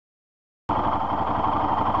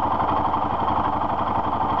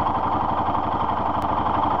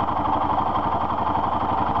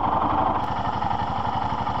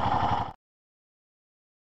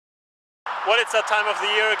it's that time of the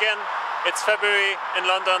year again. It's February in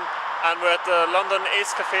London and we're at the London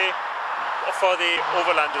Ace Cafe for the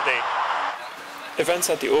Overlander Day. Events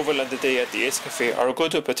at the Overlander Day at the Ace Cafe are a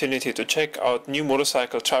good opportunity to check out new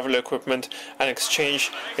motorcycle travel equipment and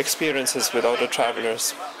exchange experiences with other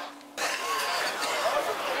travelers.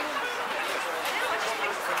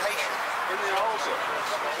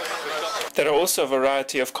 There are also a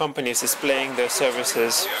variety of companies displaying their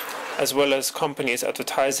services, as well as companies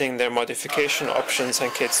advertising their modification options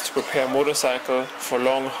and kits to prepare motorcycle for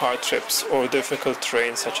long, hard trips or difficult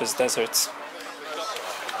terrain such as deserts.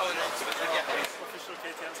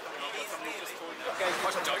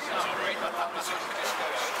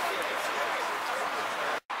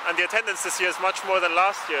 And the attendance this year is much more than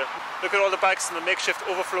last year. Look at all the bikes in the makeshift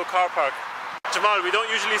overflow car park. Jamal, we don't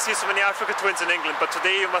usually see so many Africa twins in England, but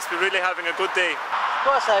today you must be really having a good day. Of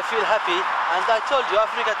course I feel happy, and I told you,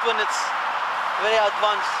 Africa Twin, it's very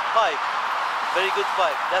advanced bike, very good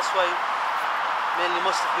bike. That's why mainly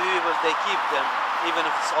most of the people, they keep them, even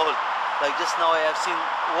if it's old. Like just now I have seen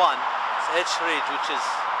one, it's H-Ridge, which is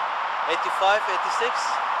 85, 86.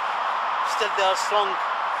 Still they are strong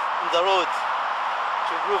on the road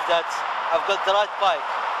to prove that I've got the right bike.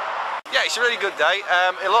 Yeah, it's a really good day,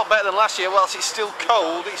 a lot better than last year. Whilst it's still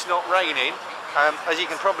cold, it's not raining. As you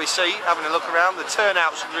can probably see, having a look around, the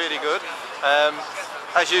turnout's really good.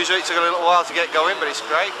 As usual, it took a little while to get going, but it's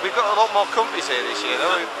great. We've got a lot more companies here this year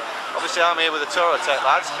though. Obviously I'm here with the Tech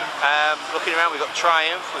lads. Looking around, we've got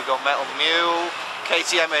Triumph, we've got Metal Mule,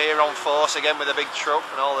 KTM are here on force again with a big truck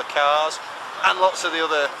and all the cars, and lots of the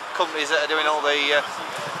other companies that are doing all the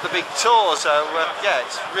big tours. So yeah,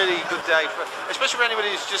 it's a really good day, especially for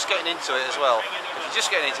anybody who's just getting into it as well. If you're just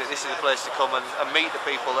getting into it, this is the place to come and meet the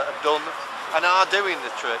people that have done and are doing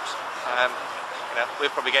the trips. You know,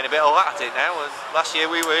 we're probably getting a bit old at it now, and last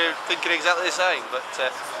year we were thinking exactly the same, but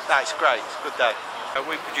no, it's great, it's a good day.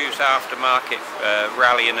 We produce aftermarket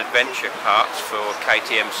rally and adventure parts for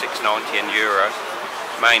KTM 690 and Euro,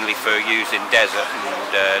 mainly for use in desert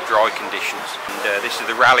and dry conditions. And this is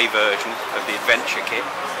the rally version of the adventure kit,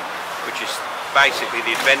 which is basically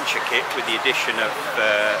the adventure kit with the addition of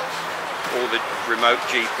all the remote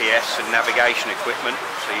GPS and navigation equipment.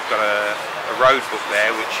 So you've got a road book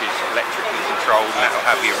there which is electrically controlled, and that will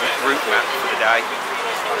have your route map for the day.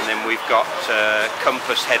 And then we've got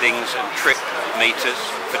compass headings and trip meters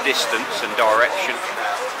for distance and direction.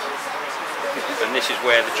 And this is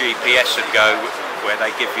where the GPS would go, where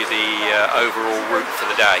they give you the overall route for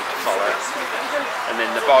the day to follow. And then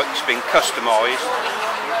the bike's been customised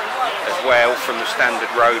as well from the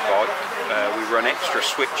standard road bike. We run extra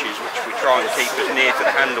switches which we try and keep as near to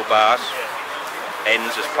the handlebars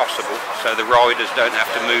ends as possible, so the riders don't have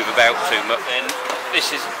to move about too much. And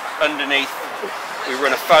this is underneath, we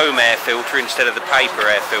run a foam air filter instead of the paper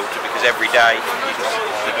air filter, because every day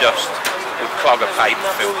the dust would clog a paper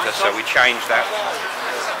filter, so we changed that.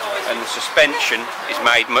 And the suspension is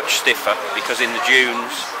made much stiffer because in the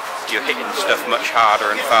dunes you're hitting stuff much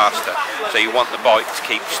harder and faster, so you want the bike to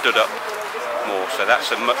keep stood up more, so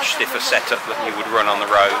that's a much stiffer setup than you would run on the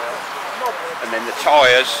road. And then the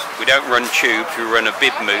tyres, we don't run tubes, we run a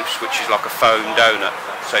bib mousse, which is like a foam donut,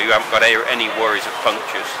 so you haven't got any worries of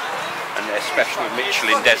punctures. And they're special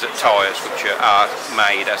Michelin desert tyres, which are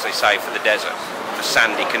made, as they say, for the desert, for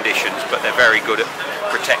sandy conditions, but they're very good at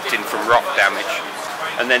protecting from rock damage.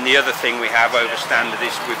 And then the other thing we have over standard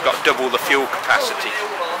is we've got double the fuel capacity,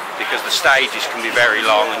 because the stages can be very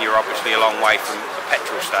long and you're obviously a long way from a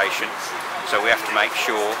petrol station, so we have to make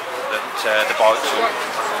sure that the bikes will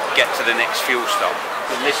get to the next fuel stop.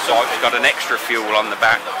 And this bike's got an extra fuel on the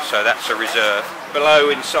back, so that's a reserve.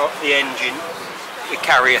 Below inside the engine we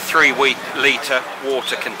carry a 3-litre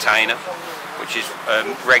water container, which is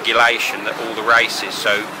regulation that all the races,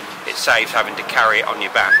 so it saves having to carry it on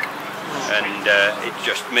your back. And it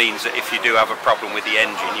just means that if you do have a problem with the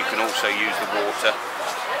engine, you can also use the water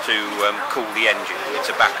to cool the engine.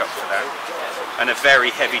 It's a backup for that. And a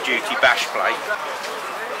very heavy duty bash plate,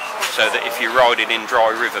 so that if you're riding in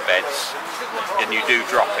dry riverbeds and you do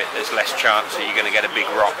drop it, there's less chance that you're going to get a big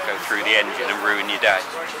rock go through the engine and ruin your day.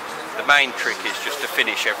 The main trick is just to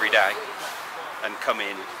finish every day and come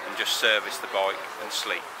in and just service the bike and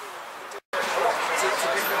sleep.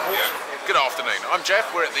 Good afternoon, I'm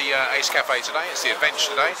Jeff, we're at the Ace Cafe today, it's the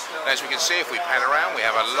adventure today. And as we can see, if we pan around, we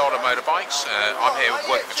have a lot of motorbikes. I'm here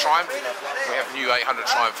working for Triumph, we have the new 800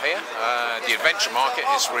 Triumph here. The adventure market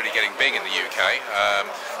is really getting big in the UK.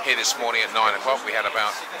 Here this morning at 9 o'clock we had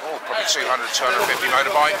about probably 200, 250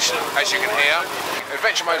 motorbikes, as you can hear.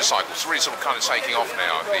 Adventure motorcycles really sort of kind of taking off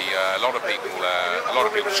now. A lot of people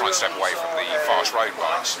try and step away from the fast road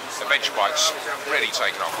bikes. Adventure bikes really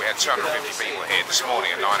taking off. We had 250 people here this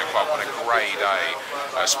morning at 9 o'clock on a grey day.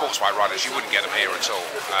 Sports bike riders, you wouldn't get them here at all.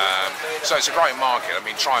 So it's a great market. I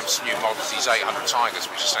mean, Triumph's new models, these 800 Tigers,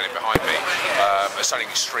 which are standing behind me, are selling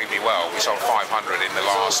extremely well. We sold 500 in the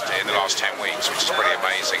last 10 weeks, which is pretty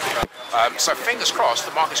amazing. So fingers crossed,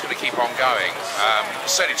 the market's going to keep on going.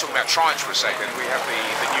 Certainly talking about Triumph for a second, we have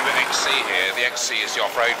the new XC here. The XC is the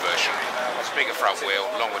off-road version. It's a bigger front wheel,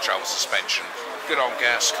 longer travel suspension. Good on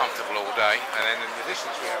gas, comfortable all day, and then in the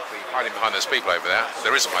distance we have hiding behind those people over there.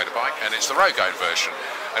 There is a motorbike, and it's the road-going version,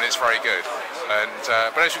 and it's very good. And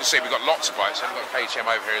but as you can see, we've got lots of bikes. We've got KTM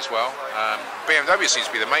over here as well. BMW seems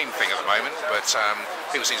to be the main thing at the moment, but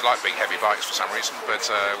people seem to like big, heavy bikes for some reason. But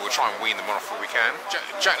we'll try and wean them off where we can.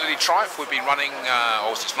 Jack Lilly Triumph, we've been running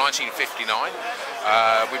since 1959.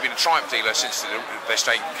 We've been a Triumph dealer since the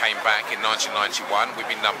estate came back in 1991. We've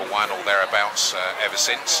been #1 or thereabouts ever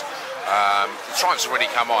since. The Triumphs have already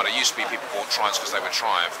come on. It used to be people bought Triumphs because they were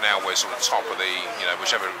Triumph. Now we're sort of top of the,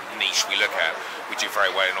 whichever niche we look at, we do very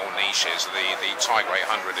well in all niches. The Tiger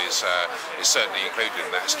 800 is certainly included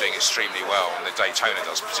in that. It's doing extremely well, and the Daytona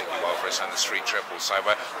does particularly well for us, and the Street Triple. So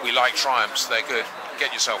we like Triumphs. They're good.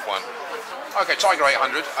 Get yourself one. Okay, Tiger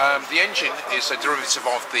 800. The engine is a derivative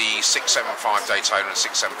of the 675 Daytona and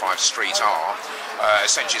 675 Street R.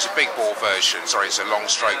 Essentially, it's a big bore version. Sorry, it's a long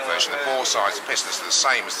stroke version. The bore size, the pistons are the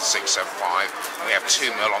same as the 675, and we have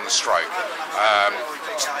 2 mil on the stroke.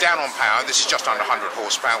 Down on power, this is just under 100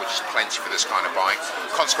 horsepower, which is plenty for this kind of bike.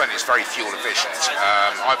 Consequently, it's very fuel efficient.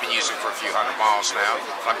 I've been using it for a few hundred miles now,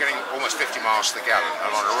 and I'm getting almost 50 miles to the gallon.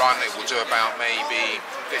 And on a run, it will do about maybe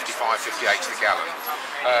 55, 58 to the gallon.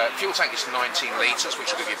 Fuel tank is 19 litres,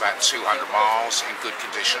 which will give you about 200 miles in good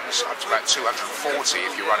conditions, up to about 240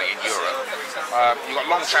 if you're running in Europe. You've got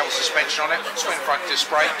long travel suspension on it, twin front disc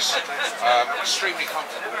brakes, extremely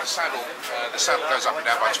comfortable. The saddle goes up and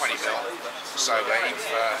down by 20 mil, so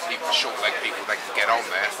even for short leg people, they can get on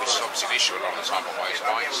there, which is obviously an issue a lot of the time on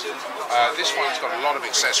motorbikes. This one's got a lot of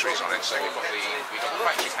accessories on it, so we've got the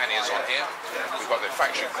factory panniers on here, we've got the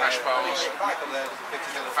factory crash bars,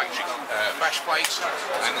 the factory bash plates,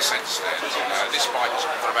 and the centre stand. This bike has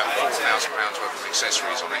got about £4,000 worth of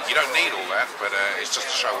accessories on it. You don't need all that, but it's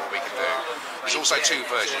just to show what we can do. There's also 2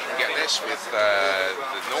 versions. You can get this with the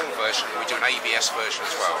normal version, and we do an ABS version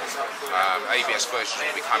as well. ABS version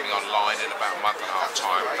will be coming online in about a month and a half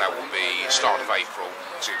time. That will be start of April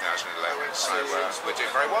 2011. So we're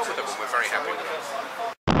doing very well with them, and we're very happy with them.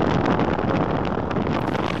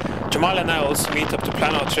 Jamal and I also meet up to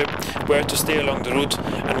plan our trip, where to stay along the route,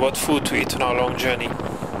 and what food to eat on our long journey.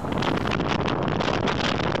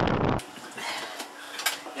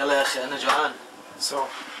 يلا يا أخي أنا جوعان. So,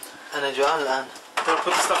 أنا جوعان الآن. don't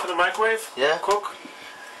put the stuff in the microwave? Yeah. Cook?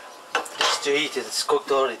 Just to eat it, it's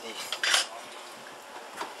cooked already.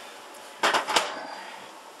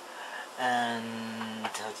 And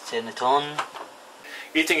turn it on.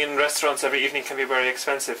 Eating in restaurants every evening can be very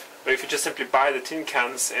expensive, but if you just simply buy the tin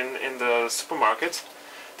cans in the supermarket,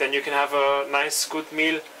 then you can have a nice good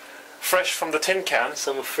meal fresh from the tin can.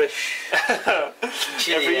 Some fresh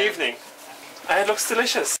chili, every evening. And it looks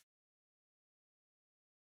delicious.